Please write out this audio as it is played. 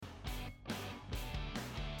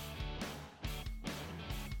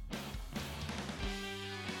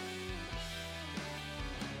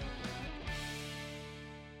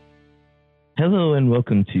Hello and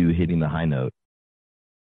welcome to Hitting the High Note.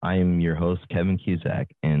 I am your host, Kevin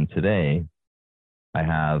Cusack, and today I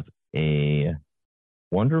have a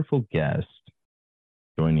wonderful guest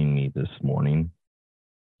joining me this morning.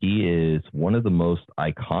 He is one of the most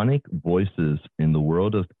iconic voices in the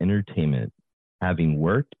world of entertainment, having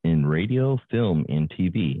worked in radio, film, and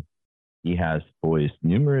TV. He has voiced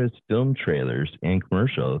numerous film trailers and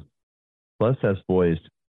commercials, plus has voiced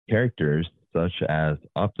characters such as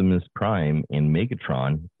Optimus Prime and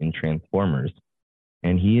Megatron in Transformers.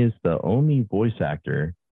 And he is the only voice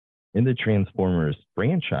actor in the Transformers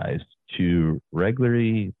franchise to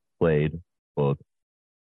regularly play both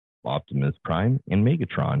Optimus Prime and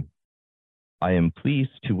Megatron. I am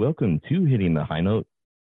pleased to welcome to Hitting the High Note,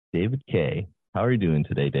 David Kaye. How are you doing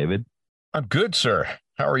today, David? I'm good, sir.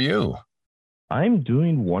 How are you? I'm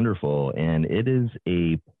doing wonderful, and it is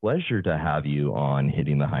a pleasure to have you on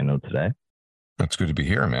Hitting the High Note today. It's good to be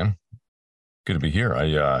here, man. Good to be here.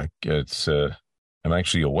 I'm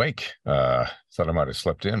actually awake. Thought I might have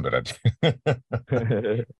slept in, but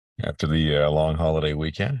after the long holiday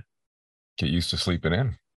weekend, get used to sleeping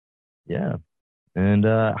in. Yeah. And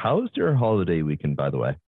how was your holiday weekend, by the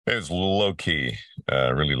way? It was low key,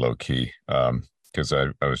 really low key. Because I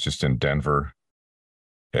was just in Denver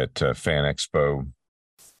at Fan Expo,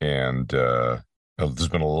 and there's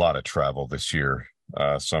been a lot of travel this year.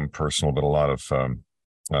 Some personal, but a lot of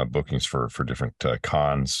bookings for different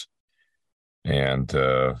cons. And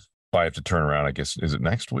I have to turn around, I guess, is it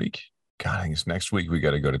next week? God, I think it's next week. We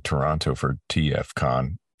got to go to Toronto for TF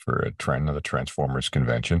Con for another Transformers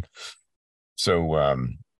convention. So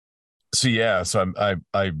yes,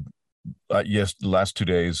 the last 2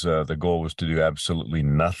 days, the goal was to do absolutely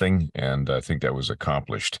nothing, and I think that was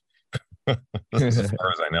accomplished. As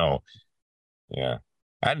far as I know. Yeah.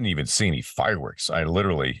 I didn't even see any fireworks. My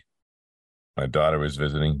daughter was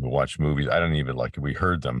visiting, we watched movies. I didn't even we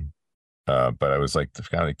heard them. But I was kind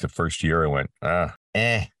of like the first year I went,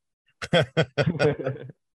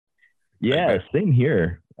 Yeah, same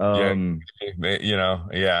here. I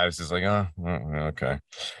was just like, oh, okay.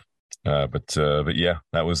 But yeah,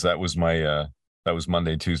 that was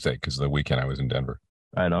Monday, Tuesday, because of the weekend I was in Denver.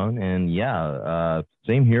 Right on. And yeah,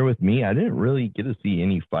 same here with me. I didn't really get to see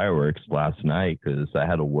any fireworks last night because I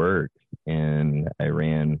had to work and I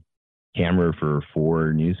ran camera for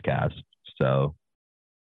 4 newscasts. So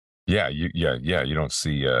yeah, you don't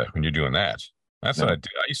see when you're doing that. That's what I do.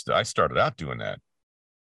 I started out doing that.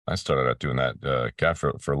 God,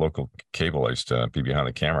 for local cable, I used to be behind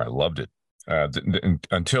the camera. I loved it.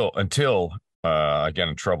 Until I got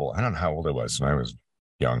in trouble. I don't know how old I was when I was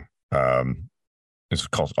young. It's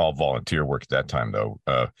called all volunteer work at that time, though.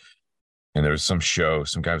 And there was some guy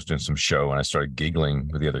was doing some show, and I started giggling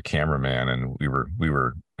with the other cameraman, and we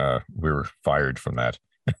were fired from that.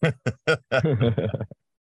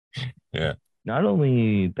 Yeah. Not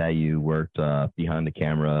only that you worked behind the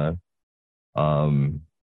camera, for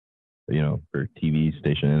TV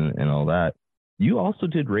station and all that, you also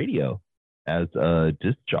did radio as a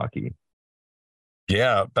disc jockey.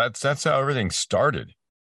 Yeah, that's how everything started.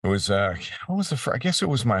 It was what was I guess it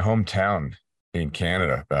was my hometown in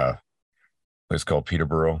Canada, a place called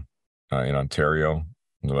Peterborough, in Ontario,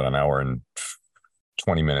 about an hour and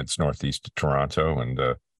 20 minutes northeast of Toronto. And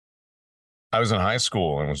I was in high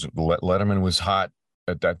school, and Letterman was hot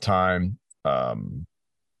at that time.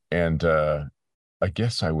 And I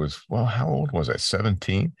guess I was, well, how old was I?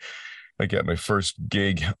 17. I got my first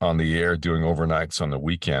gig on the air doing overnights on the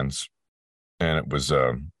weekends, and it was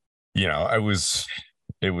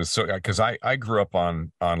it was so, because I grew up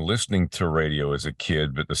on listening to radio as a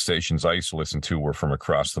kid, but the stations I used to listen to were from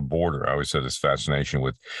across the border. I always had this fascination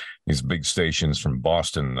with these big stations from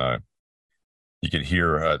Boston. You could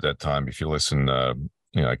hear at that time, if you listen,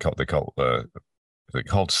 they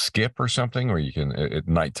called skip or something, where you can at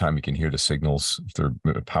nighttime you can hear the signals if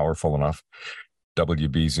they're powerful enough.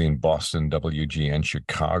 WBZ in Boston, WGN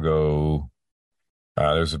Chicago.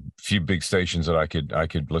 There's a few big stations that I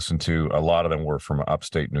could listen to. A lot of them were from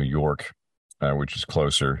upstate New York, which is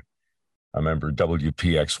closer. I remember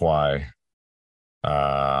WPXY,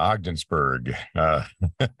 Ogdensburg,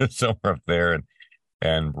 somewhere up there,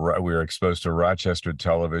 and we were exposed to Rochester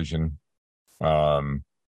television,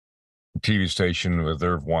 TV station with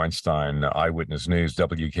Irv Weinstein, Eyewitness News,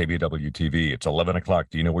 WKBW TV. It's 11 o'clock.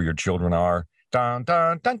 Do you know where your children are? Dun,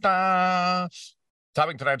 dun, dun, dun.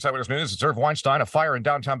 Topping tonight's Eyewitness News, it's Irv Weinstein, a fire in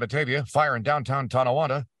downtown Batavia, fire in downtown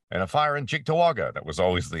Tonawanda, and a fire in Cheektowaga. That was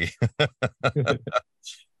always the,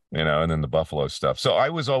 and then the Buffalo stuff. So I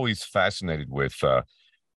was always fascinated with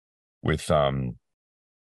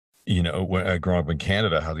when growing up in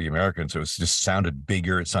Canada, how the Americans, it was just sounded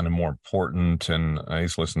bigger, it sounded more important. And I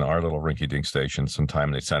used to listen to our little rinky-dink station sometime,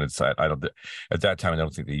 and they sounded, I don't, at that time, I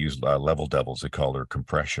don't think they used level devils, they called it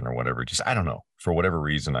compression or whatever. Just, I don't know, for whatever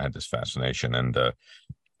reason, I had this fascination, and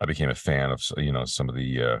I became a fan of, some of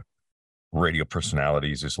the radio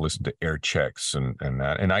personalities, just listen to air checks and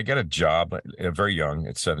that. And I got a job very young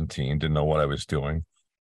at 17, didn't know what I was doing.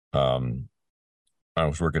 I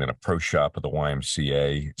was working in a pro shop at the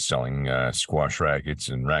YMCA selling squash rackets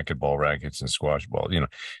and racquetball rackets and squash balls,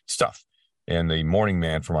 stuff. And the morning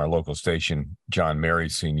man from our local station, John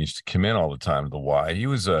Marysine, used to come in all the time to the Y. He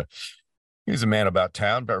was a man about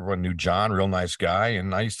town, but everyone knew John, real nice guy.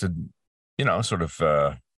 And I used to, sort of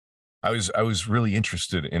I was really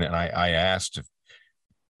interested in it. And I asked if,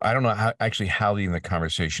 I don't know how even the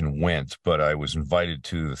conversation went, but I was invited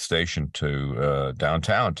to the station to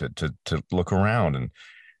downtown to look around,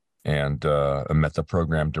 and I met the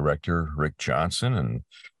program director, Rick Johnson,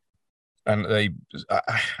 and I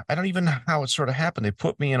don't even know how it sort of happened. They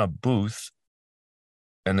put me in a booth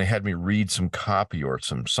and they had me read some copy or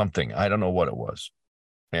something. I don't know what it was.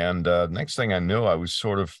 And next thing I knew, I was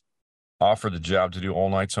sort of offered the job to do all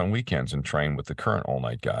nights on weekends and train with the current all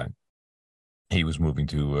night guy. He was moving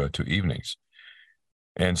to evenings.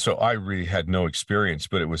 And so I really had no experience,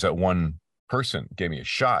 but it was that one person gave me a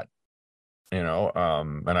shot, and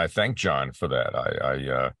I thank John for that.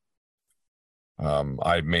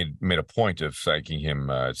 I made a point of thanking him.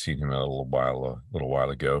 I'd seen him a little while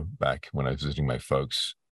ago, back when I was visiting my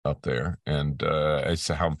folks up there, and as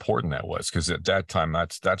to how important that was, because at that time,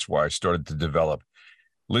 that's why I started to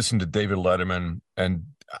listen to David Letterman, and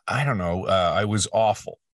I don't know, I was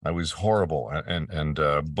awful. I was horrible.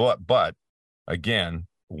 But again,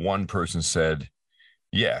 one person said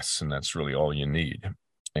yes, and that's really all you need.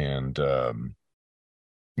 And,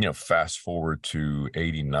 fast forward to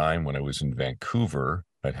 89, when I was in Vancouver,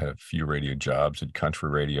 I'd had a few radio jobs at country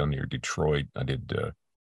radio near Detroit. I did,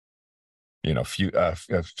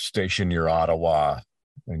 a station near Ottawa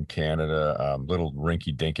in Canada, little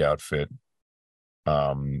rinky dink outfit.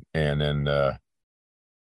 And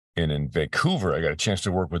in Vancouver, I got a chance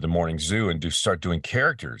to work with the Morning Zoo and start doing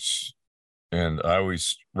characters. And I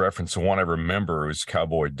always reference the one I remember was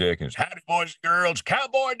Cowboy Dick, and it's howdy boys and girls,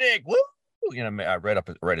 Cowboy Dick, woo! I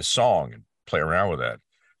write a song and play around with that,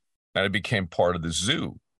 and it became part of the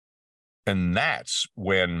zoo. And that's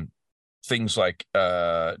when things like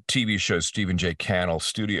TV shows, Stephen J. Cannell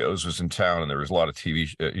Studios was in town, and there was a lot of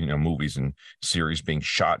TV, movies and series being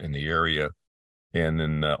shot in the area. And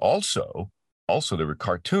then also there were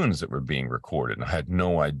cartoons that were being recorded, and I had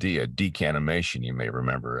no idea. Deke Animation, you may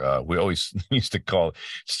remember. We always used to call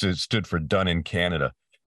stood for Done in Canada.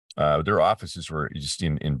 Their offices were just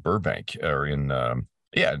in Burbank, or in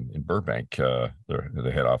Burbank,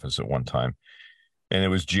 the head office at one time. And it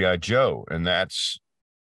was G.I. Joe. And that's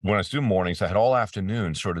when I was doing mornings, I had all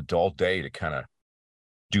afternoon, sort of all day, to kind of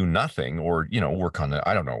do nothing, or work on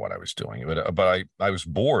I don't know what I was doing, but I was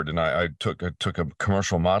bored, and I took a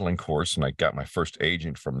commercial modeling course, and I got my first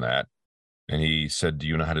agent from that, and he said, "Do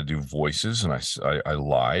you know how to do voices?" And I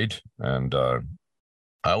lied, and I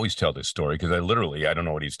always tell this story because I don't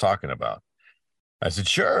know what he's talking about. I said,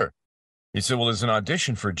 "Sure." He said, "Well, there's an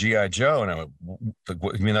audition for G.I. Joe," and I went,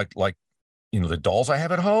 "What, you mean like the dolls I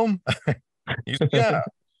have at home?" He said, "Yeah."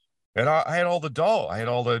 And I had all I had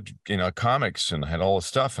all the comics, and I had all the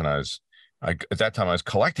stuff, and at that time I was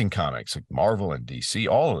collecting comics like Marvel and DC,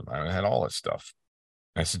 all of them. I had all that stuff.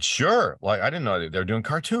 I said, "Sure." Like, I didn't know they're doing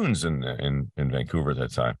cartoons in Vancouver at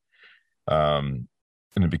that time, and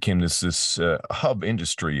it became this hub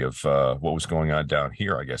industry of what was going on down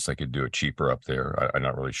here. I guess I could do it cheaper up there. I'm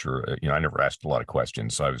not really sure. I never asked a lot of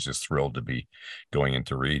questions, so I was just thrilled to be going in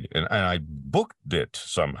to read, and I booked it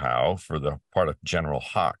somehow for the part of General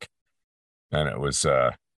Hawk. And it was,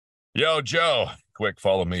 "Yo, Joe, quick,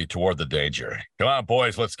 follow me toward the danger. Come on,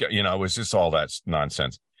 boys, let's get," it was just all that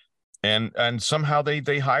nonsense. And somehow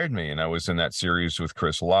they hired me, and I was in that series with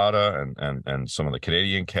Chris Latta and some of the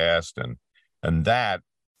Canadian cast. And that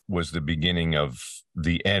was the beginning of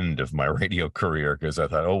the end of my radio career, because I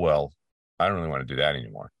thought, oh, well, I don't really want to do that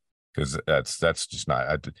anymore, because that's just not,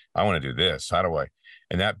 I want to do this. How do I?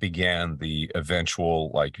 And that began the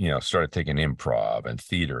eventual, started taking improv and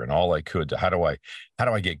theater and all I could to how do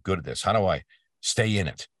I get good at this? How do I stay in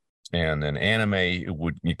it? And then anime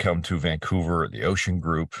you come to Vancouver, the Ocean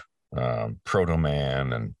Group, Proto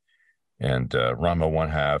Man and Ranma One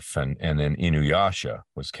Half, and then Inuyasha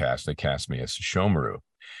was cast. They cast me as Sesshōmaru.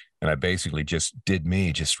 And I basically just did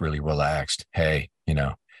me, just really relaxed. Hey,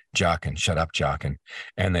 jockin', shut up, jockin'.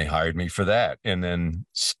 And they hired me for that. And then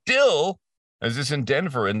still I was just in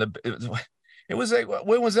Denver, and it was like,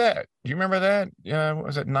 when was that? Do you remember that? Yeah,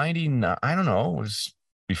 was it 99? I don't know. It was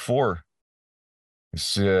before.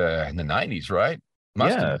 It's in the 90s, right?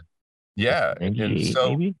 Must have Yeah, been. Yeah, and 98 so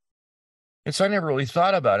maybe. I never really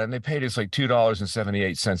thought about it. And they paid us like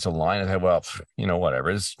 $2.78 a line. I thought, well, whatever.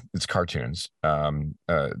 It's cartoons.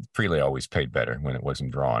 Prelay always paid better when it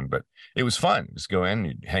wasn't drawn, but it was fun. Just go in,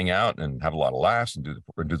 you'd hang out, and have a lot of laughs, and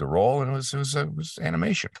do the role, and it was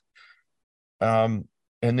animation. And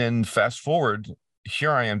then fast forward,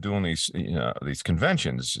 here I am doing these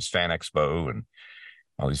conventions, just Fan Expo and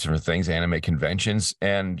all these different things, anime conventions,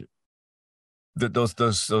 and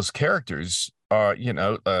those characters are,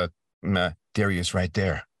 there he is right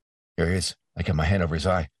there. There he is. I got my hand over his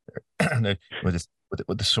eye with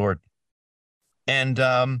the sword. And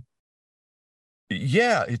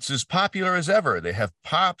yeah, it's as popular as ever. They have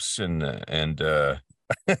pops and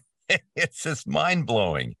it's just mind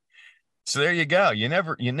blowing. So there you go. You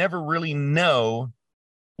never really know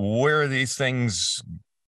where these things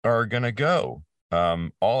are gonna go.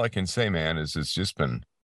 All I can say, man, is it's just been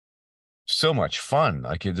so much fun.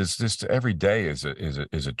 Like it's just every day is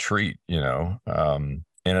a treat, and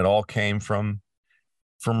it all came from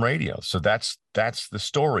radio. So that's the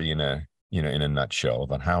story in a nutshell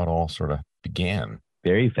about how it all sort of began.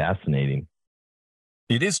 Very fascinating.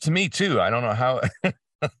 It is to me too. I don't know how.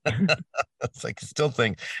 It's like I still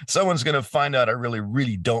think someone's going to find out I really,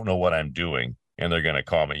 really don't know what I'm doing, and they're going to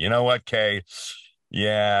call me. You know what, Kay?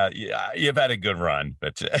 Yeah, you've had a good run,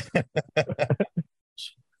 but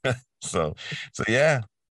so yeah,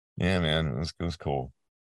 man, it was cool.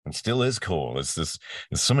 It still is cool. There's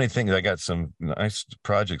so many things. I got some nice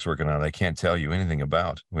projects working on I can't tell you anything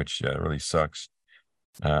about, which really sucks,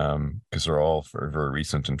 because they're all very, very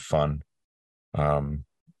recent and fun.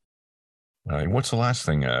 What's the last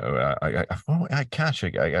thing? I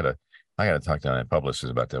gotta talk to my publicist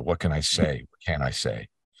about that. What can I say? What can I say?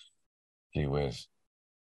 Gee whiz.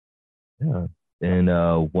 Yeah. And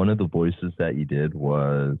one of the voices that you did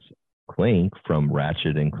was Clank from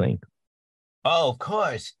Ratchet and Clank. Oh, of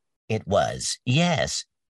course it was. Yes.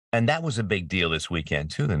 And that was a big deal this weekend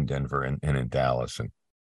too in Denver and in Dallas. And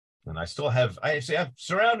I still have, I'm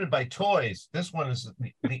surrounded by toys. This one is,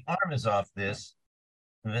 the arm is off this.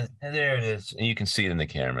 And there it is. And you can see it in the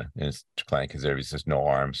camera. And it's Clank because there says no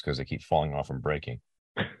arms because they keep falling off and breaking.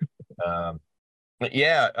 But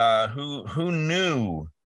yeah, who knew?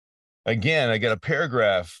 Again, I got a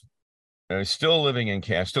paragraph. I'm still living in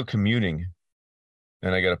Canada, still commuting.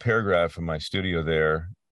 And I got a paragraph in my studio there,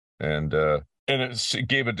 and it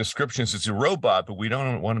gave a description. It's a robot, but we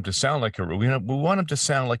don't want him to sound like we want him to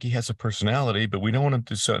sound like he has a personality, but we don't want him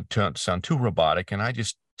to sound too robotic. And I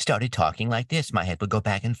just started talking like this. My head would go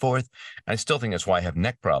back and forth. I still think that's why I have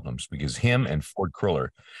neck problems, because him and Ford Kruller,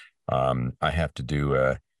 I have to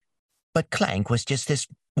do. But Clank was just this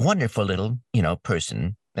wonderful little,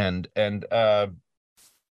 person, and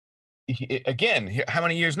again, how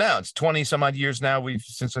many years now? It's 20 some odd years now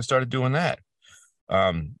since I started doing that.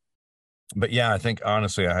 But yeah, I think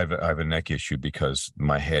honestly, I have a neck issue because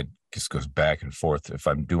my head just goes back and forth if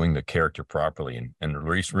I'm doing the character properly. And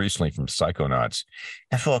recently from Psychonauts,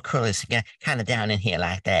 I feel Curly's kind of down in here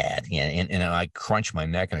like that. And I crunch my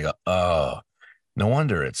neck and I go, oh, no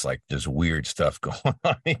wonder it's like there's weird stuff going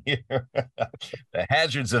on here. The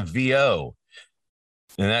hazards of VO.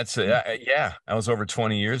 And that's, yeah, that was over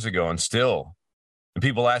 20 years ago. And still,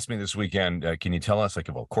 people asked me this weekend, can you tell us? Like,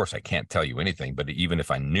 well, of course, I can't tell you anything. But even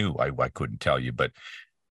if I knew, I couldn't tell you. But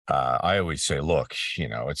I always say, look,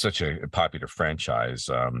 it's such a popular franchise.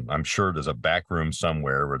 I'm sure there's a back room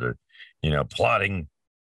somewhere where they're, plotting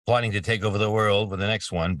to take over the world with the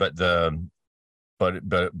next one. But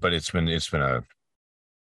it's been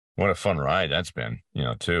what a fun ride that's been,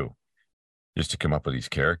 too, just to come up with these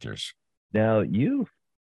characters. Now, you've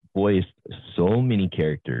voiced so many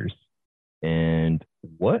characters, and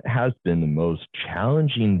what has been the most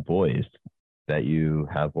challenging voice that you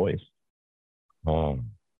have voiced?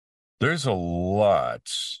 There's a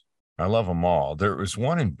lot. I love them all. There was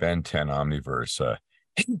one in Ben 10 Omniverse.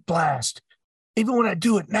 Blast. Even when I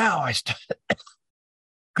do it now, I start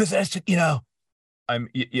because that's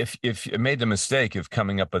if I made the mistake of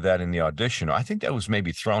coming up with that in the audition, I think that was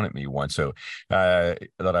maybe thrown at me once. So that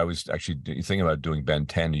I was actually thinking about doing Ben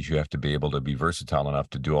 10 is you have to be able to be versatile enough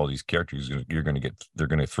to do all these characters. They're going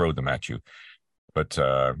to throw them at you. But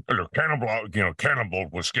Cannonball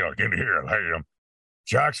was scared. Give me here. Hey,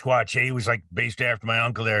 Jock Squatch. He was like based after my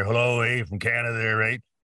uncle there. Hello, hey, from Canada there, right?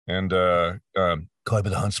 And Coy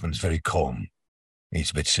the Huntsman's very calm.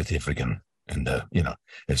 He's a bit South African and that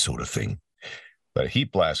sort of thing. But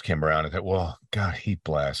Heat Blast came around, and I thought, well, God, Heat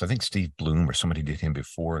Blast. I think Steve Bloom or somebody did him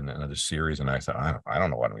before in another series, and I thought, I don't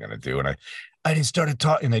know what I'm going to do. And I just started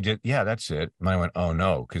talking, and they did, yeah, that's it. And I went, oh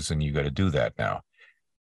no, because then you got to do that now.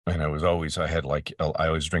 And I had like, I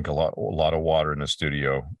always drink a lot of water in the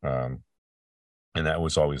studio, and that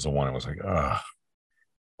was always the one. I was like,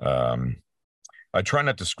 I try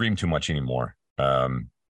not to scream too much anymore.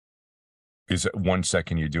 Because 1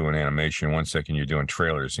 second you're doing animation, 1 second you're doing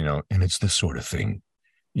trailers, and it's this sort of thing,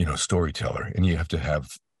 storyteller, and you have to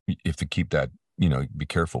keep that, be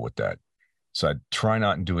careful with that. So I try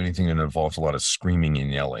not to do anything that involves a lot of screaming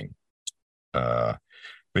and yelling. But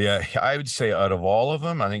yeah, I would say out of all of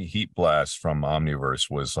them, I think Heat Blast from Omniverse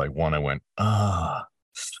was like one I went, why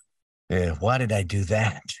did I do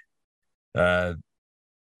that? The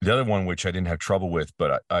other one, which I didn't have trouble with,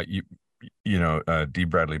 but D.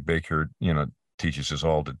 Bradley Baker, teaches us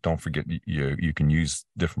all that don't forget you can use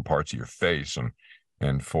different parts of your face,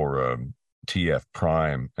 and for TF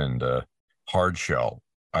Prime and Hard Shell,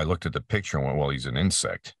 I looked at the picture and went, well, he's an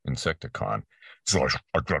insecticon. So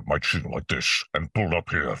I grabbed my chin like this and pulled up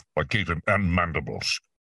here. I gave him mandibles,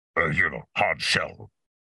 hard shell.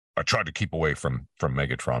 I tried to keep away from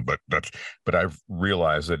Megatron, but I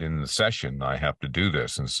realized that in the session I have to do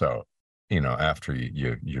this, and so after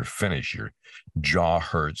you're finished, your jaw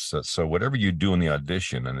hurts. So whatever you do in the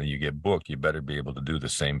audition and then you get booked, you better be able to do the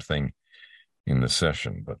same thing in the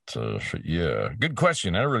session. But yeah, good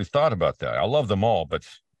question. I never really thought about that. I love them all, but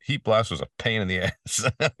Heat Blast was a pain in the ass.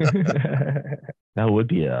 That would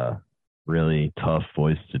be a really tough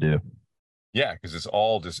voice to do. Yeah, because it's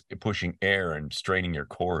all just pushing air and straining your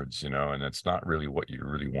cords, and it's not really what you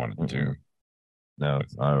really want to do. No,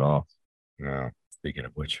 it's not at all. No. Speaking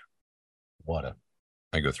of which,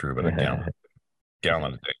 I go through about a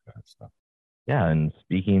gallon a day. Stuff. Yeah, and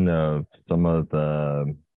speaking of some of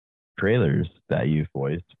the trailers that you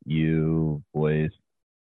voiced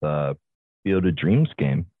the Field of Dreams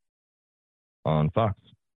game on Fox.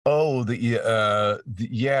 Oh, gosh,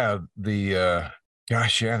 yeah,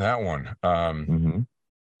 that one.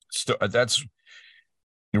 That's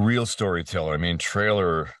the real storyteller. I mean,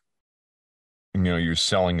 trailer. You're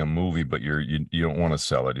selling a movie, but you don't want to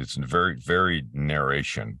sell it. It's very, very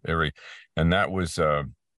narration, and that was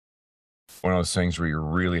one of those things where you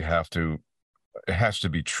really it has to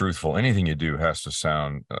be truthful. Anything you do has to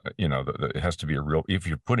sound, it has to be a real. If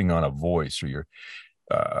you're putting on a voice or you're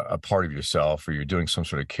a part of yourself, or you're doing some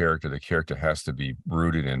sort of character, the character has to be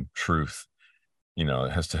rooted in truth.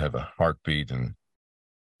 It has to have a heartbeat and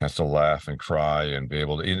has to laugh and cry and be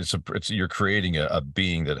able to. You're creating a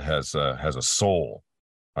being that has a soul.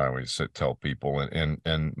 I always tell people,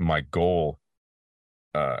 and my goal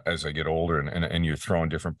as I get older and you're throwing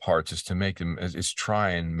different parts is to make them try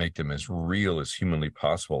and make them as real as humanly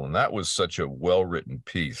possible. And that was such a well-written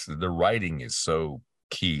piece. The writing is so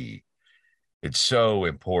key. It's so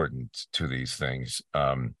important to these things.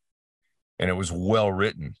 And it was well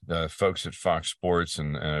written. Folks at Fox Sports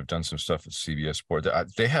and I've done some stuff at CBS Sports.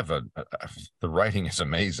 They have the writing is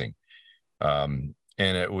amazing. And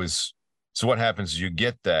it was, so what happens is you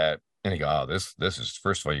get that and you go, oh, this is,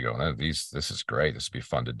 first of all, you go, no, this is great. This would be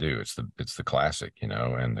fun to do. It's the classic,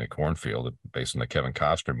 and the Cornfield based on the Kevin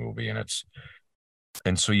Costner movie.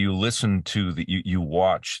 And so you listen to you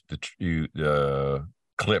watch the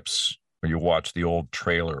clips, or you watch the old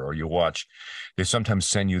trailer, or they sometimes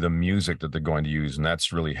send you the music that they're going to use, and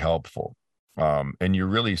that's really helpful. And you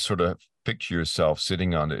really sort of picture yourself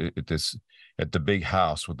sitting at the big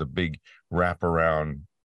house with the big wraparound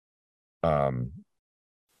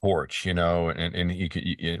porch, and you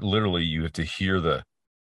literally you have to hear the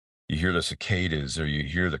cicadas, or you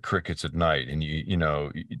hear the crickets at night, and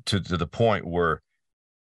to the point where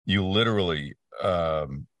you literally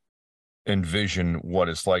envision what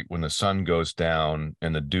it's like when the sun goes down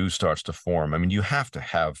and the dew starts to form. I mean, you have to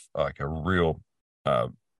have like a real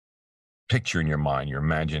picture in your mind. Your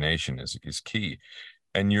imagination is key.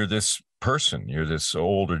 And you're this person, you're this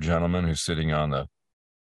older gentleman who's sitting on the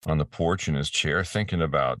porch in his chair thinking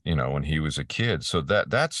about, when he was a kid. So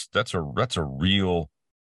that's a real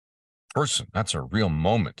person. That's a real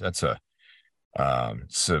moment. That's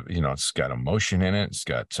so it's got emotion in it. It's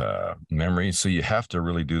got memory. So you have to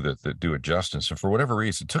really do it justice. So for whatever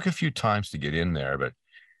reason, it took a few times to get in there, but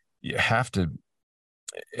it has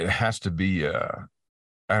to be I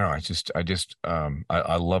don't know.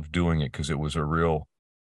 I love doing it because it was a real,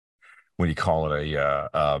 what do you call it?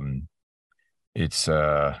 It's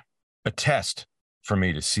a test for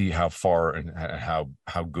me to see how far and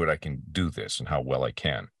how good I can do this and how well I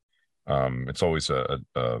can. It's always a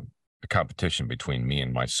competition between me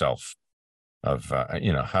and myself.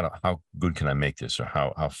 how good can I make this, or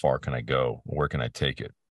how far can I go, where can I take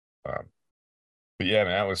it. But yeah,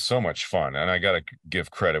 man, that was so much fun, and I got to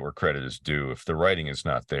give credit where credit is due. If the writing is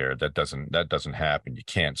not there, that doesn't happen. You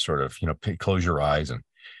can't sort of close your eyes and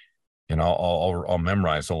I'll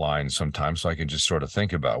memorize the lines sometimes so I can just sort of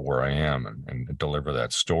think about where I am and deliver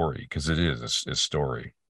that story, because it is a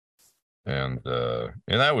story. And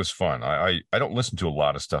that was fun. I don't listen to a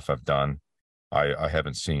lot of stuff I've done. I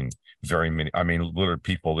haven't seen very many. I mean, literally,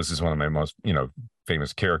 people. This is one of my most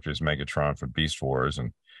famous characters, Megatron from Beast Wars,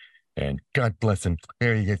 and God bless him.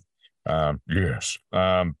 There he is. Yes.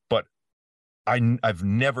 But I've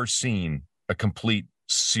never seen a complete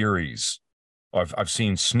series. I've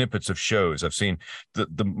seen snippets of shows. I've seen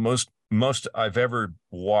the most I've ever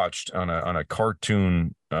watched on a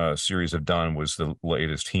cartoon series I've done was the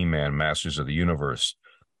latest He-Man Masters of the Universe,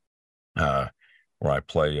 where I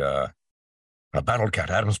play a Battle Cat,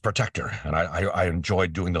 Adam's protector, and I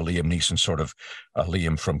enjoyed doing the Liam Neeson sort of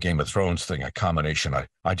Liam from Game of Thrones thing, a combination.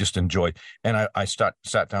 I just enjoyed, and I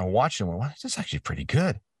sat down watching. Well, this is actually pretty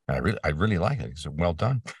good, and I really like it. It's well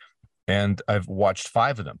done, and I've watched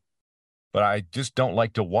 5 of them. But I just don't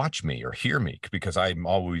like to watch me or hear me, because I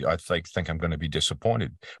think I'm going to be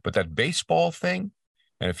disappointed. But that baseball thing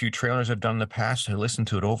and a few trailers I've done in the past, I listened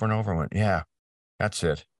to it over and over and went, yeah, that's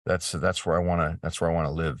it. That's where I want to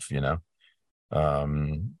live,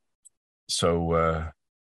 So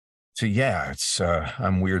yeah, it's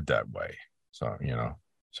I'm weird that way. So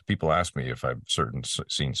so people ask me if I've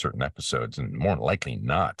seen certain episodes, and more than likely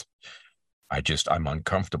not. I'm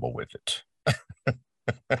uncomfortable with it.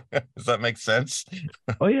 Does that make sense?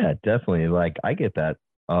 Oh yeah, definitely. Like I get that.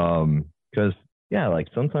 Because yeah, like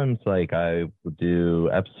sometimes like I would do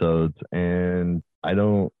episodes and I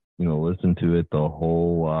don't, listen to it the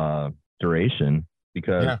whole duration,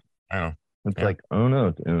 because yeah, I know. It's like, I don't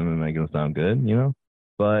know, am I gonna sound good,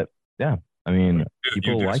 But yeah, I mean,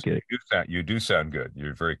 people like it. You do sound good.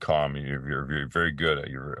 You're very calm. You're very good at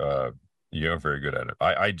you're very good at it.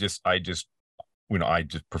 I just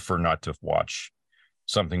prefer not to watch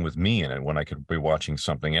something with me in it when I could be watching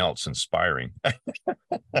something else inspiring.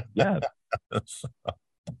 Yeah.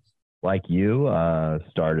 Like you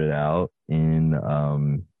started out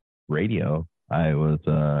in radio. I was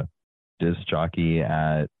a disc jockey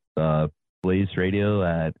at Blaze Radio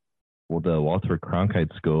at the Walter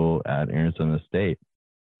Cronkite School at Arizona State.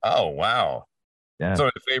 Oh wow! Yeah. So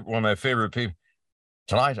one of my favorite people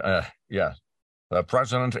tonight. Yeah, the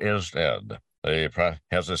president is dead. He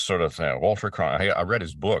has this sort of thing. Walter Cronkite. I read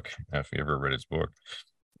his book. If you ever read his book,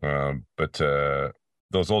 but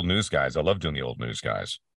those old news guys. I love doing the old news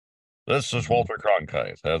guys. This is Walter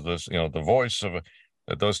Cronkite. Has this, the voice of.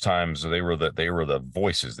 At those times, they were the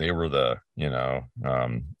voices. They were the,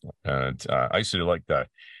 I used to do like the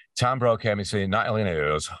Tom Brokaw saying, "Nightly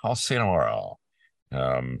news. I'll see you tomorrow."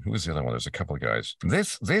 Who was the other one? There's a couple of guys.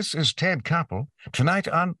 This is Ted Koppel tonight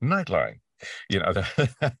on Nightline.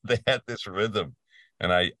 They had this rhythm,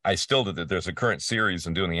 and I still did it. There's a current series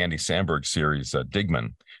I'm doing, the Andy Samberg series,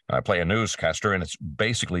 Digman, and I play a newscaster, and it's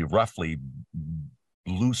basically roughly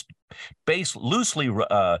loosely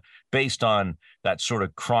based on that sort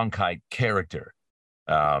of Cronkite character,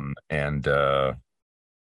 and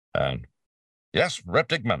yes, Rep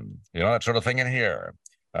Digman, that sort of thing in here.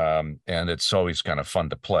 And it's always kind of fun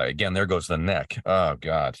to play. Again, there goes the neck. Oh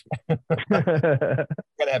God, gotta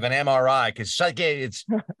have an MRI because it's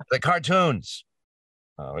the cartoons.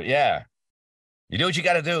 Yeah, you do what you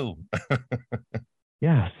got to do.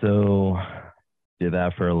 Yeah, so did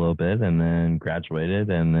that for a little bit, and then graduated,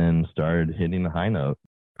 and then started hitting the high note.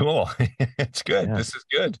 Cool, it's good. Yeah. This is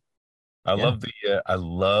good. I love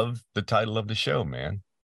the title of the show, man.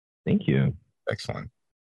 Thank you. Excellent.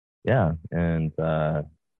 Yeah, and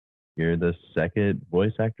you're the second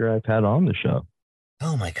voice actor I've had on the show.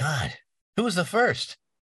 Oh my God. Who was the first?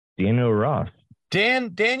 Daniel Ross.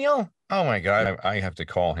 Daniel? Oh my God. I have to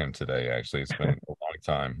call him today, actually. It's been a long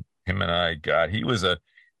time. Him and I, God, he was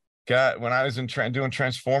when I was doing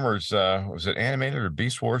Transformers, was it animated or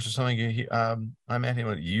Beast Wars or something? I met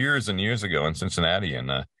him years and years ago in Cincinnati, and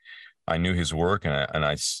I knew his work, and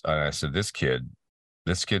I said, this kid's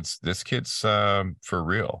for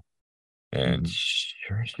real. And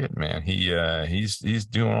sure shit, man, he's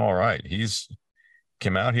doing all right. He's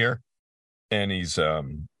came out here, and he's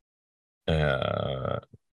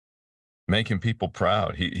making people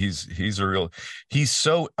proud. He's a real. He's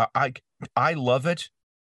so I love it,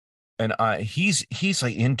 and he's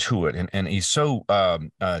like into it, and he's so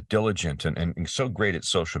diligent and so great at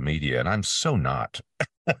social media, and I'm so not.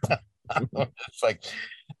 It's like,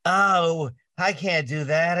 oh, I can't do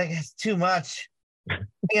that. I guess too much. I'm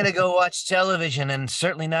gonna go watch television, and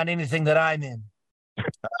certainly not anything that I'm in.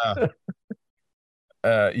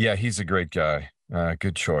 Uh, yeah, he's a great guy.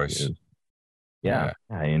 Good choice. Yeah,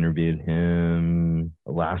 I interviewed him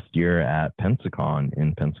last year at Pensacon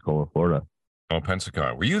in Pensacola, Florida. Oh,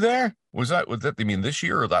 Pensacon. Were you there? Was that you mean this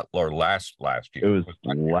year or last year? It was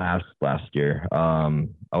last year. I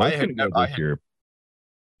was going to go this year.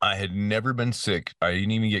 I had never been sick. I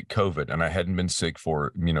didn't even get COVID, and I hadn't been sick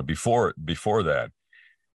for before that.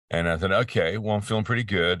 And I thought, okay, well, I'm feeling pretty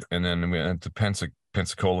good. And then we went to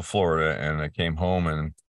Pensacola, Florida, and I came home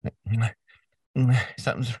and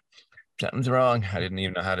something's wrong. I didn't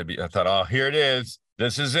even know how to be. I thought, oh, here it is.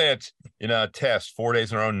 This is it. Test 4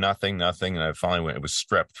 days in a row, nothing. And I finally went. It was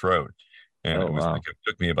strep throat, and it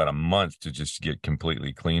took me about a month to just get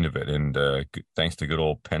completely clean of it. And thanks to good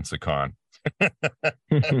old Pensacon. But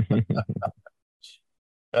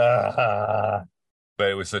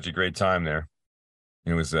it was such a great time there.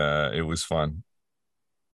 It was fun.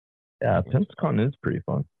 Yeah, Pensacon is pretty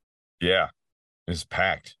fun. Yeah, it's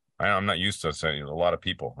packed. I'm not used to saying a lot of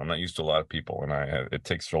people. I'm not used to a lot of people, and it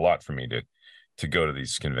takes a lot for me to go to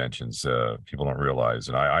these conventions. People don't realize,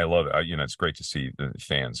 and I love it. It's great to see the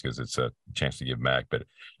fans because it's a chance to give back. But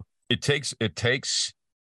it takes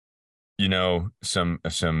some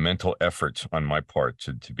mental effort on my part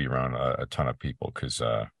to be around a ton of people because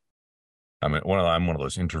I'm one of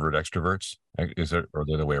those introvert extroverts. Is it or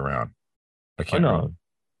the other way around? I can't.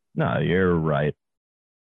 No, you're right.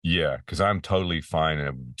 Yeah, because I'm totally fine and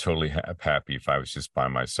I'm totally happy if I was just by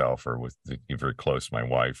myself or with very close to my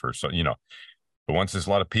wife or so, But once there's a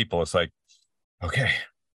lot of people, it's like, okay,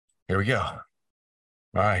 here we go. All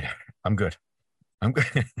right, I'm good.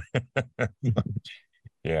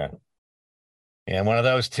 Yeah. Yeah, I'm one of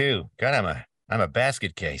those too. God, I'm a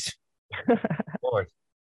basket case. Lord.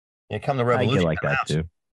 Yeah, come the revolution. I get like that too.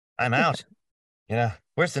 I'm out.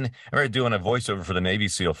 Where's I remember doing a voiceover for the Navy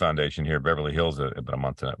SEAL Foundation here, Beverly Hills, about a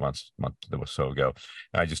month or so ago.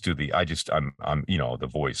 And I'm the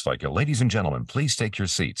voice, like, ladies and gentlemen, please take your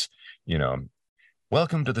seats.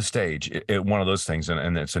 Welcome to the stage. One of those things,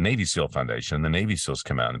 and it's a Navy SEAL Foundation, and the Navy SEALs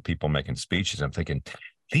come out and people making speeches. I'm thinking,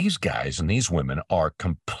 these guys and these women are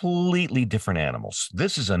completely different animals.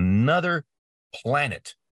 This is another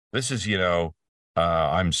planet. This is,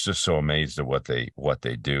 I'm just so amazed at what they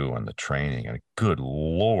do and the training, and good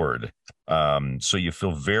Lord. So you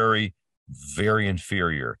feel very, very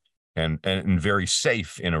inferior and very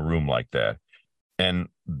safe in a room like that. And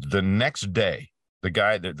the next day, the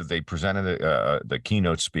guy that they presented the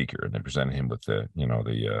keynote speaker, and they presented him with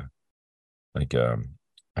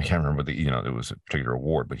I can't remember it was a particular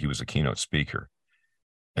award, but he was a keynote speaker.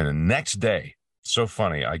 And the next day, so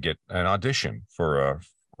funny, I get an audition for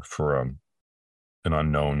an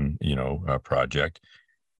unknown, project,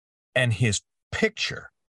 and his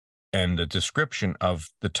picture and the description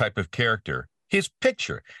of the type of character, his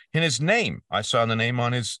picture and his name, I saw the name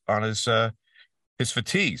on his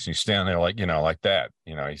fatigues. He's standing there like that.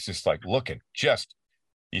 He's just like looking,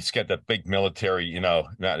 he's got that big military,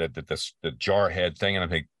 the jar head thing. And I'm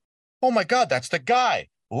thinking, oh my God, that's the guy.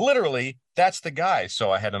 Literally, that's the guy.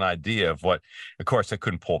 So I had an idea of what, of course I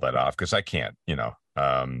couldn't pull that off because I can't,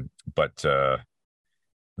 but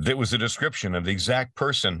there was a description of the exact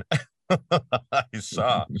person I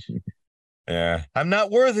saw. Yeah, I'm not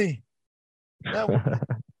worthy.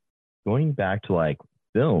 Going back to like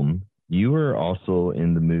film, you were also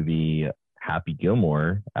in the movie Happy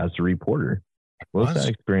Gilmore as a reporter. What was that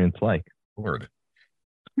experience like? Word.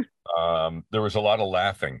 There was a lot of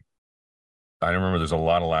laughing. I remember there's a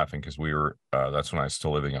lot of laughing because we were, that's when I was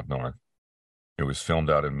still living up north. It was filmed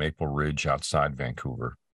out in Maple Ridge outside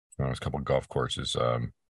Vancouver. There was a couple of golf courses.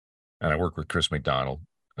 And I worked with Chris McDonald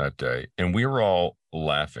that day, and we were all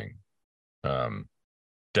laughing.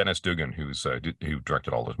 Dennis Dugan, who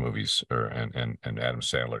directed all those movies, and Adam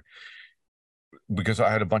Sandler, because I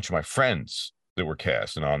had a bunch of my friends that were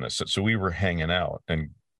cast and on this, so we were hanging out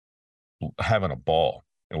and having a ball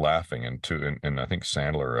and laughing. And I think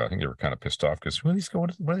Sandler, I think they were kind of pissed off because what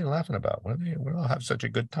are they laughing about? We all have such a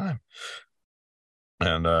good time.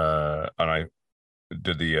 And I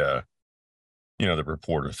did the the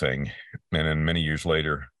reporter thing, and then many years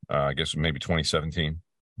later, I guess maybe 2017,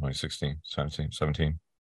 2016, 17,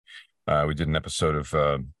 we did an episode of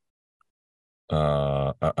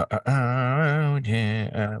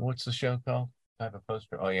what's the show called? I have a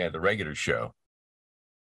poster. Oh yeah, The Regular Show.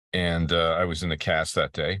 And I was in the cast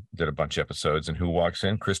that day, did a bunch of episodes, and who walks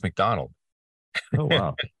in? Chris McDonald. Oh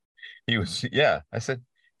wow. He was, yeah. I said,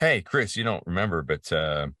 hey Chris, you don't remember, but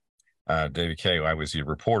David Kaye, I was your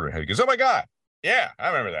reporter. He goes, oh my God, yeah, I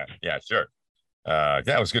remember that. Yeah, sure. Yeah,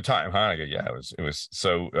 it was a good time, huh? I go, yeah, it was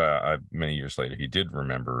so many years later he did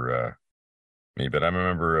remember me, but I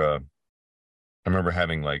remember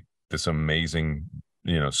having like this amazing,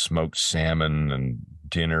 smoked salmon and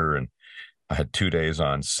dinner, and I had 2 days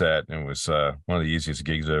on set, and it was one of the easiest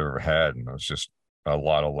gigs I've ever had, and it was just a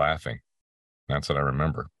lot of laughing. That's what I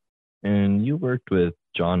remember. And you worked with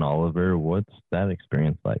John Oliver. What's that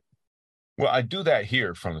experience like? Well, I do that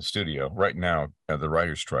here from the studio right now. The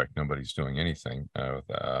writer's strike, nobody's doing anything.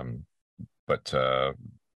 But that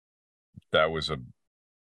was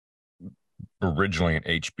originally an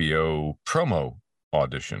HBO promo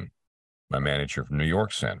audition. My manager from New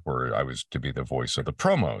York sent, where I was to be the voice of the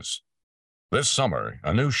promos. This summer,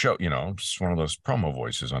 a new show, just one of those promo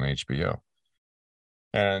voices on HBO.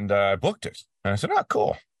 And I booked it. And I said, oh,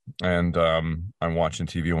 cool. And I'm watching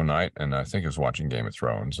TV one night, and I think I was watching Game of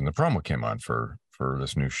Thrones, and the promo came on for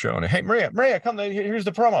this new show. And hey, Maria, come, here's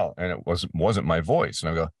the promo. And it wasn't my voice.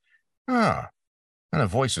 And I go, ah, and the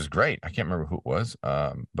voice is great. I can't remember who it was,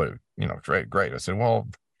 but great. I said, well,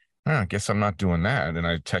 I guess I'm not doing that. And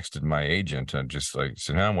I texted my agent and just like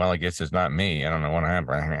said, oh, well, I guess it's not me. I don't know what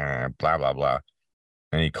happened. Blah blah blah.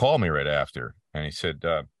 And he called me right after, and he said,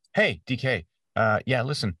 "Hey, DK, yeah,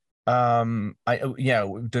 listen,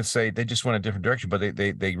 to say they just went a different direction, but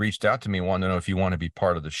they reached out to me, wanted to know if you want to be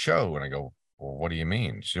part of the show." And I go, "Well, what do you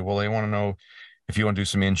mean?" She said, "Well, they want to know if you want to do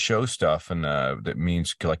some in-show stuff, and that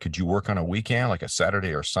means like, could you work on a weekend, like a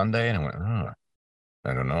Saturday or Sunday?" And I went, "Oh,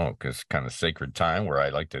 I don't know, because kind of sacred time where I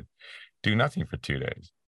like to do nothing for 2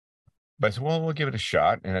 days." But I said, well, we'll give it a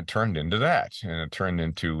shot. And it turned into that. And it turned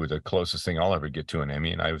into the closest thing I'll ever get to an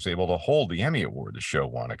Emmy. And I was able to hold the Emmy Award. The show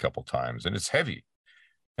won a couple times, and it's heavy.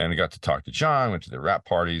 And I got to talk to John, went to the rap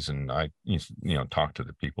parties, and I, talked to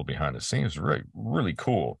the people behind the scenes. Really, really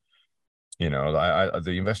cool. The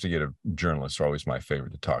investigative journalists are always my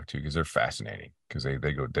favorite to talk to because they're fascinating, because they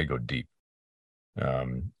go deep. I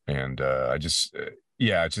just,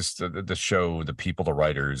 it's just the show, the people, the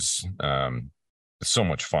writers, it's so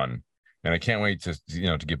much fun. And I can't wait to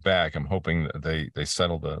get back. I'm hoping that they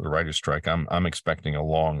settle the writer's strike. I'm expecting a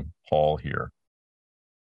long haul here.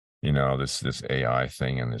 This AI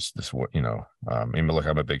thing and this what look,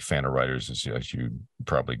 I'm a big fan of writers, as you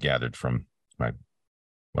probably gathered from what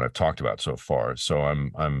I've talked about so far. So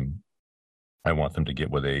I want them to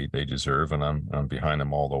get what they deserve, and I'm behind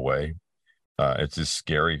them all the way. It's just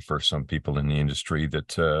scary for some people in the industry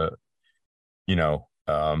that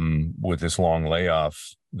with this long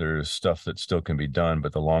layoff, there's stuff that still can be done,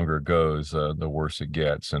 but the longer it goes, the worse it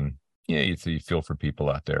gets. And you feel for people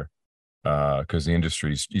out there, because the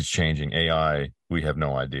industry is changing. AI, we have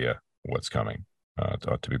no idea what's coming,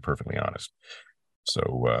 to be perfectly honest.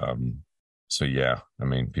 So yeah, I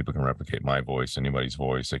mean, people can replicate my voice, anybody's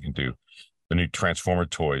voice. They can do the new Transformer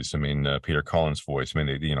toys. I mean, Peter Cullen's voice. I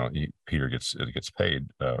mean, Peter gets paid,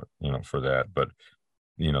 for that, but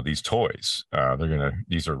these toys,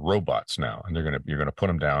 these are robots now, and you're gonna put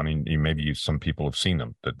them down, and maybe some people have seen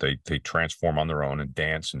them, that they transform on their own and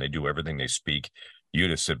dance, and they do everything, they speak. You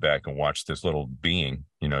just sit back and watch this little being,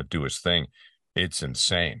 do his thing. It's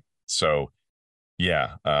insane. So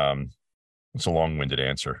yeah, it's a long-winded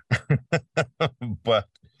answer, but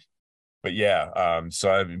yeah,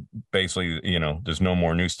 so I basically, there's no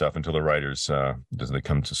more new stuff until the writers they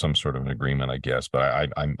come to some sort of an agreement, I guess.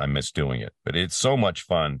 But I miss doing it. But it's so much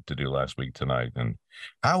fun to do Last Week Tonight. And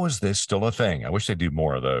how is this still a thing? I wish they do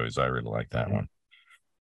more of those. I really like that one.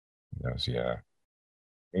 Yes, yeah.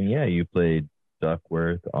 And yeah, you played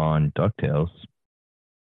Duckworth on DuckTales.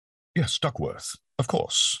 Yes, Duckworth, of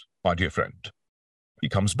course, my dear friend. He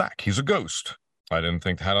comes back. He's a ghost. I didn't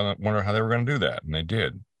wonder how they were going to do that, and they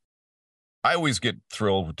did. I always get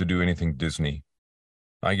thrilled to do anything Disney.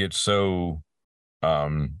 I get so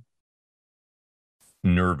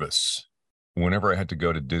nervous whenever I had to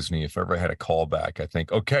go to Disney. If ever I had a callback, I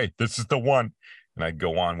think, okay, this is the one. And I'd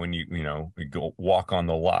go on when you go walk on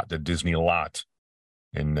the lot, the Disney lot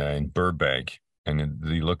in Burbank, and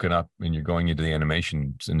you look it up, and you're going into the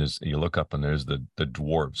animations, and you look up, and there's the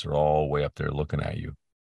dwarves are all way up there looking at you,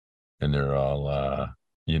 and they're all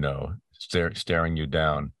staring you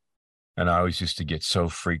down. And I always used to get so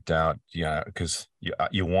freaked out, because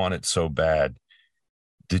you want it so bad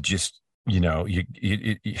to just,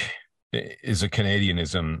 it is a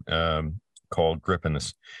Canadianism called gripping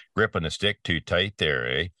the stick too tight there,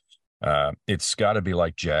 eh? It's got to be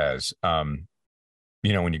like jazz. When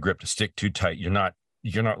you grip the stick too tight, you're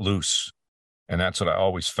not loose, and that's what I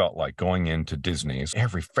always felt like going into Disney.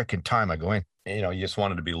 Every freaking time I go in, you just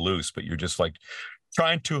wanted to be loose, but you're just like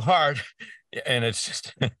trying too hard. And it's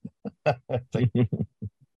just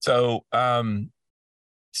so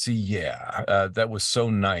See, yeah, that was so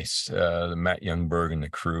nice. Matt Youngberg and the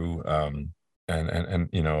crew, and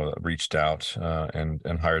reached out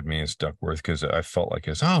and hired me as Duckworth because I felt like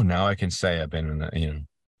now I can say I've been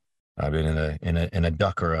I've been in a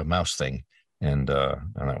duck or a mouse thing, and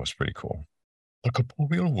that was pretty cool. Like a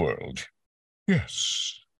real world.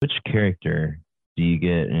 Yes. Which character do you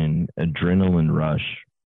get an adrenaline rush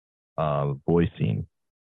voicing?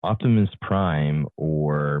 Optimus Prime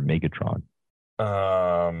or Megatron?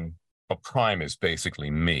 A Prime is basically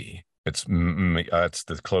me. It's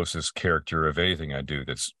the closest character of anything I do.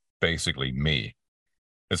 That's basically me.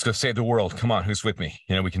 Let's go save the world. Come on, who's with me?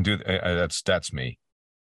 We can do that's me.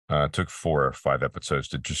 It took 4 or 5 episodes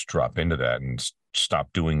to just drop into that and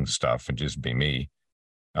stop doing stuff and just be me.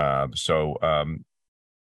 The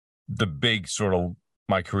big sort of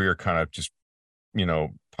my career kind of just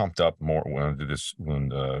pumped up more when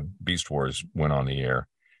the Beast Wars went on the air,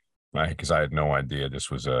 because I had no idea this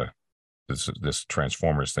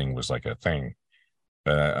Transformers thing was like a thing.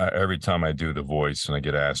 Every time I do the voice, and I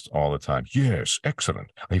get asked all the time, yes,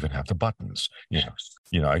 excellent. I even have the buttons. I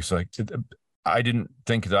was like, I didn't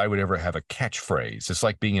think that I would ever have a catchphrase. It's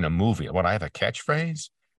like being in a movie. When I have a catchphrase,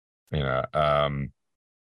 the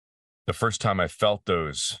first time I felt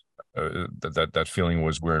those, that feeling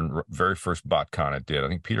was when very first BotCon I did. I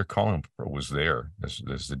think Peter Cullen was there. This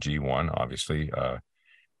is the G1, obviously,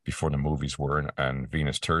 before the movies were, and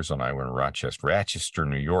Venus Terza and I were in Rochester,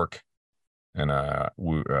 New York. And I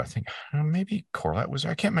think maybe Corlett was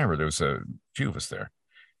there. I can't remember. There was a few of us there.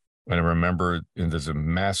 And I remember there's a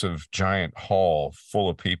massive, giant hall full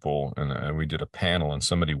of people, and we did a panel, and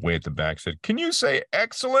somebody way at the back said, "Can you say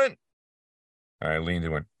excellent?" And I leaned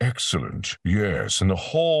and went, "Excellent, yes." And the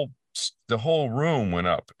whole room went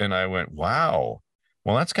up, and I went, "Wow,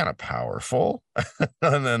 well, that's kind of powerful."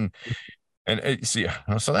 And see,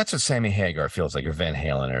 so that's what Sammy Hagar feels like, or Van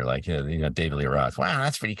Halen, or like David Lee Roth. Wow,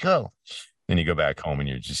 that's pretty cool. Then you go back home and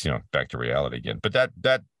you're just back to reality again. But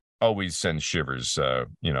that always sends shivers.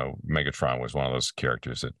 Megatron was one of those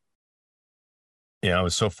characters that I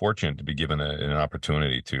was so fortunate to be given an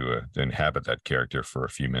opportunity to inhabit that character for a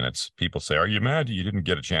few minutes. People say, "Are you mad you didn't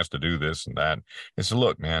get a chance to do this and that?" I said,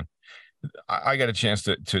 "Look, man, I got a chance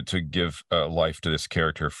to give life to this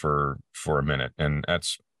character for a minute, and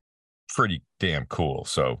that's pretty damn cool."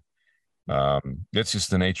 So it's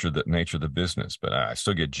just the nature of the business. But I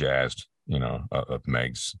still get jazzed, of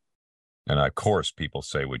Megs. And of course, people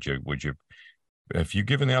say, "Would you, if you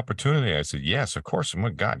given the opportunity?" I said, "Yes, of course."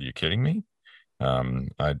 And God, are you kidding me?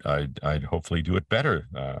 I'd hopefully do it better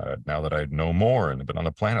now that I know more and have been on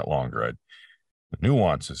the planet longer. The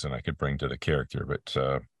nuances and I could bring to the character. But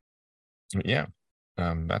yeah,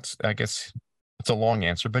 that's, I guess it's a long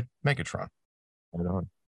answer, but Megatron. Right on.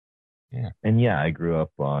 Yeah. And yeah, I grew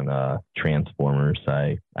up on Transformers.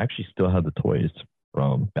 I actually still have the toys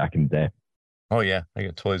from back in the day. Oh yeah, I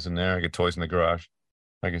got toys in there. I got toys in the garage.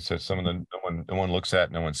 Like I said, some of them no one looks at,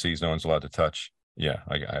 no one sees, no one's allowed to touch. Yeah,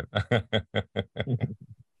 I got it.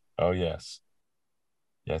 Oh yes.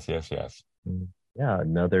 Yes. Yeah,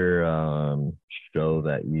 another show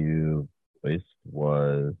that you voiced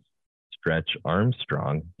was Stretch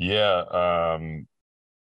Armstrong. Yeah,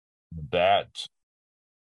 that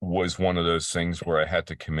was one of those things where I had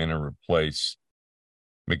to come in and replace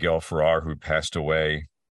Miguel Ferrer, who passed away.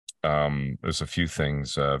 There's a few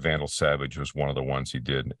things. Vandal Savage was one of the ones he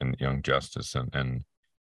did in Young Justice, and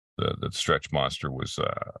the Stretch Monster was,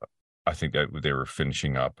 I think that they were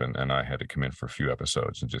finishing up, and I had to come in for a few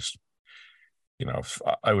episodes and just,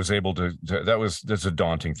 I was able to, that's a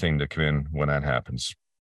daunting thing to come in when that happens.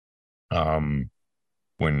 When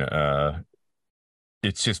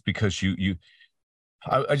it's just because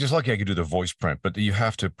I just lucky I could do the voice print, but you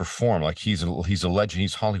have to perform like he's a legend.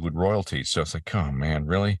 He's Hollywood royalty. So it's like, oh man,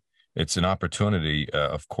 really? It's an opportunity,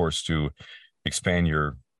 of course, to expand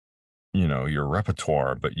your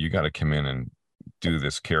repertoire, but you got to come in and do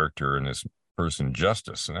this character and this person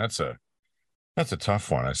justice, and that's a tough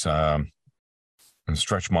one. It's and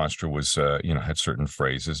Stretch Monster was had certain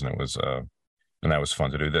phrases, and it was and that was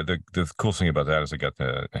fun to do. The cool thing about that is I got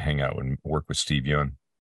to hang out and work with Steve Yeun,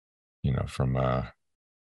 from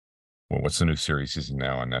what's the new series he's in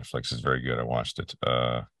now on Netflix? Is very good. I watched it.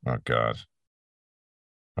 Oh God.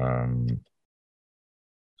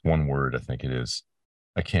 One word, I think it is.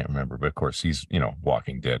 I can't remember, but of course he's,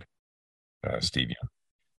 Walking Dead, Steve Yeun.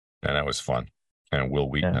 And that was fun. And Will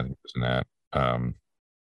Wheaton, I think, was in that.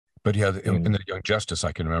 But yeah, in the Young Justice,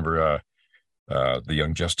 I can remember the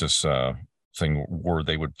Young Justice thing where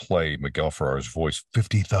they would play Miguel Ferrer's voice,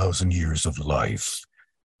 50,000 years of life.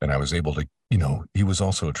 and I was able to, he was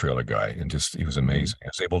also a trailer guy, and just he was amazing. I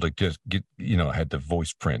was able to just get, had the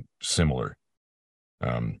voice print similar,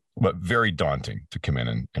 but very daunting to come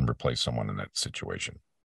in and replace someone in that situation.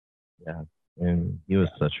 Yeah, and he was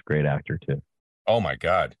such a great actor too. Oh my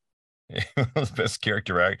God. Best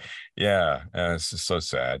character act. Yeah, it's just so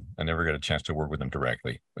sad. I never got a chance to work with him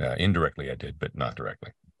directly. Indirectly, I did, but not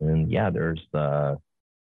directly. And yeah, there's a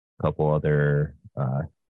couple other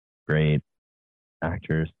great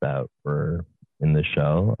actors that were in the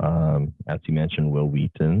show. As you mentioned, Will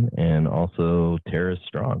Wheaton and also Tara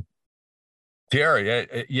Strong. Tara,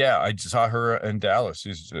 yeah, I saw her in Dallas.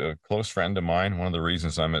 She's a close friend of mine. One of the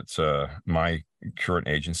reasons I'm at my current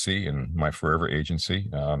agency and my forever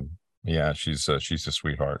agency. Yeah, she's a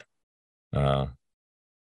sweetheart. Yeah,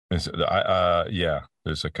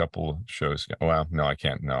 there's a couple shows. Well, no, I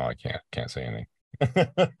can't. No, I can't say anything.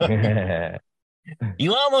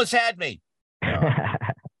 You almost had me. No.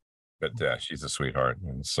 But she's a sweetheart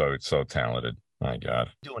and so talented. My God.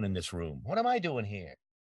 Doing in this room? What am I doing here?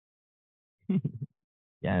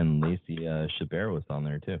 Yeah, and Lacey Chabert was on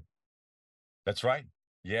there too. That's right.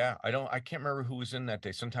 Yeah, I can't remember who was in that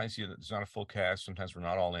day. Sometimes it's not a full cast. Sometimes we're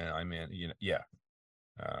not all in. I'm in. Yeah.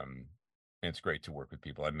 It's great to work with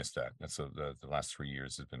people. I missed that. That's the last 3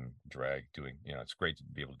 years has been drag doing. It's great to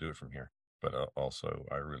be able to do it from here. But also,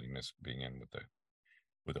 I really miss being in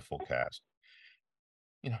with a full cast.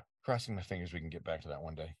 Crossing my fingers we can get back to that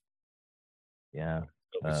one day. Yeah,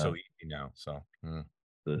 it's so easy now. So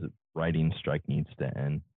the writing strike needs to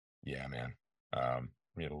end. Yeah, man.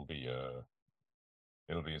 It'll be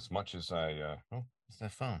as much as I. Oh, it's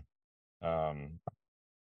that phone.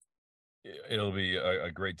 It'll be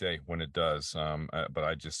a great day when it does. But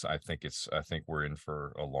I think we're in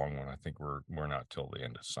for a long one. I think we're not till the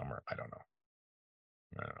end of summer. I don't know.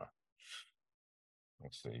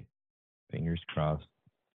 Let's see. Fingers crossed.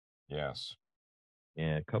 Yes.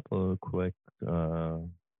 Yeah, a couple of quick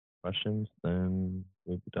questions, then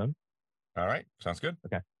we'll be done. All right. Sounds good.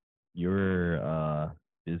 Okay. You're a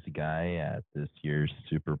busy guy at this year's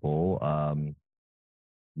Super Bowl,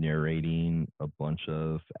 narrating a bunch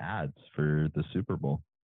of ads for the Super Bowl.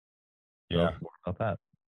 Yeah. Tell us more about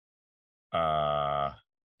that.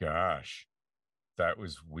 Gosh, that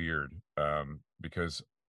was weird. Because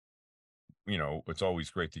it's always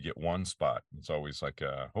great to get one spot. It's always like,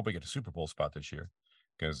 hope I get a Super Bowl spot this year,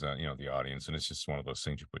 because the audience, and it's just one of those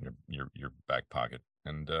things you put in your back pocket.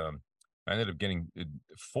 And I ended up getting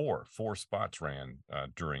four spots ran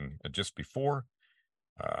during just before.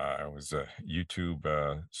 It was a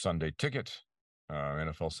YouTube Sunday Ticket,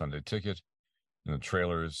 NFL Sunday Ticket, and the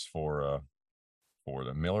trailers for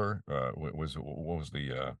the Miller. What was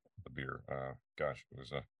the beer? Gosh, it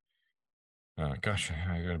was a. Gosh,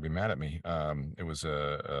 you're gonna be mad at me. It was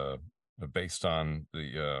based on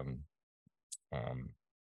the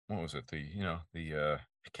what was it? The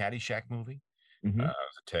Caddyshack movie. Mm-hmm. There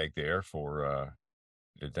was a tag there for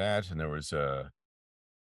did that, and there was an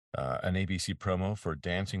ABC promo for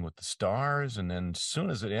Dancing with the Stars, and then as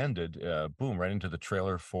soon as it ended, boom, right into the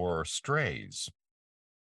trailer for Strays,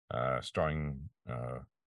 starring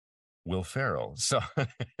Will Ferrell. So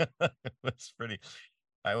that's pretty.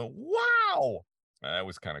 I went, wow, that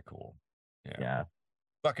was kind of cool. Yeah.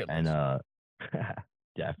 Bucket list. And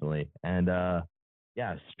definitely. And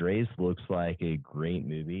yeah, Strays looks like a great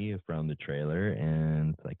movie from the trailer,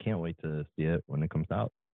 and I can't wait to see it when it comes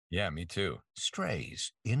out. Yeah, me too.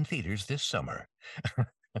 Strays in theaters this summer.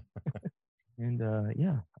 And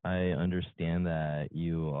yeah, I understand that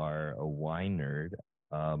you are a wine nerd.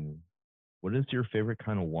 What is your favorite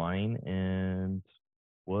kind of wine, and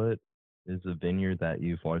what is a vineyard that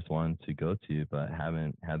you've always wanted to go to but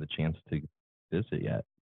haven't had the chance to visit yet?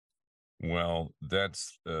 Well,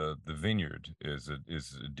 that's the vineyard is a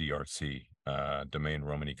DRC, Domaine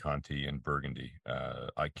Romani Conti in Burgundy.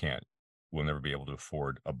 We'll never be able to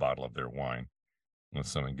afford a bottle of their wine unless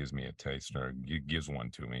someone gives me a taste or gives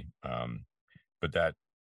one to me. But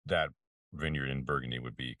that vineyard in Burgundy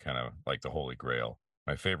would be kind of like the Holy Grail.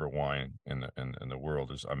 My favorite wine in the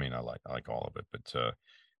world is, I like all of it, but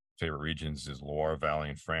favorite regions is Loire Valley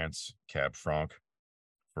in France, Cab Franc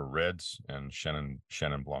for reds, and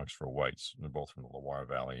Chenin Blancs for whites. They're both from the Loire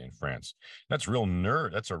Valley in France. That's a real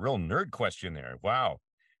nerd question there. Wow.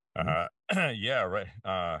 Yeah, right.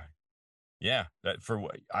 Yeah, that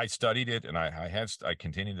I studied it, and I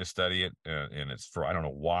continue to study it, and it's for, I don't know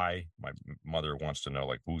why. My mother wants to know,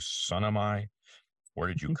 like, whose son am I? Where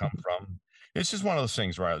did you come from? It's just one of those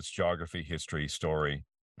things, right? It's geography, history, story.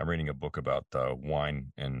 I'm reading a book about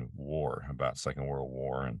wine and war, about Second World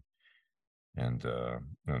War, and And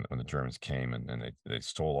when the Germans came and they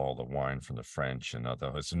stole all the wine from the French, and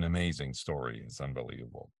it's an amazing story. It's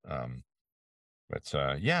unbelievable.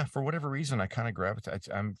 But yeah, for whatever reason, I kind of gravitate.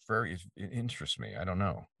 It interests me. I don't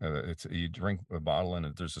know. It's you drink a bottle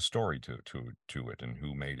and there's a story to it and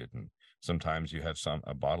who made it. And sometimes you have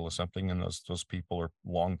a bottle of something and those people are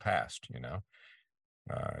long past.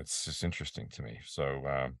 It's just interesting to me.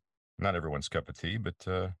 So not everyone's cup of tea, but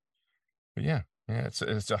yeah,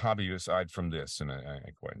 it's a hobby aside from this, and I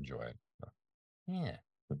quite enjoy it. So, yeah,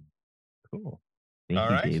 Cool. Thank all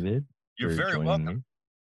you, right. David. You're for very joining welcome. me.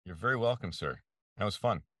 You're very welcome, sir. That was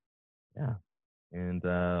fun. Yeah. And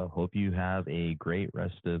hope you have a great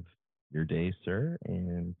rest of your day, sir.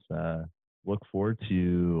 And look forward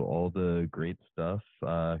to all the great stuff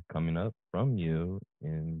coming up from you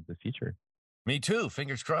in the future. Me too.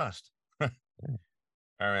 Fingers crossed. All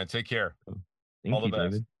right. Take care. Thank all the you,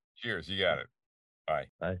 best. David. Cheers. You got it. Bye.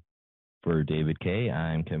 Bye. For David Kaye,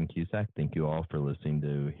 I'm Kevin Cusack. Thank you all for listening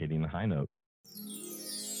to Hitting the High Note.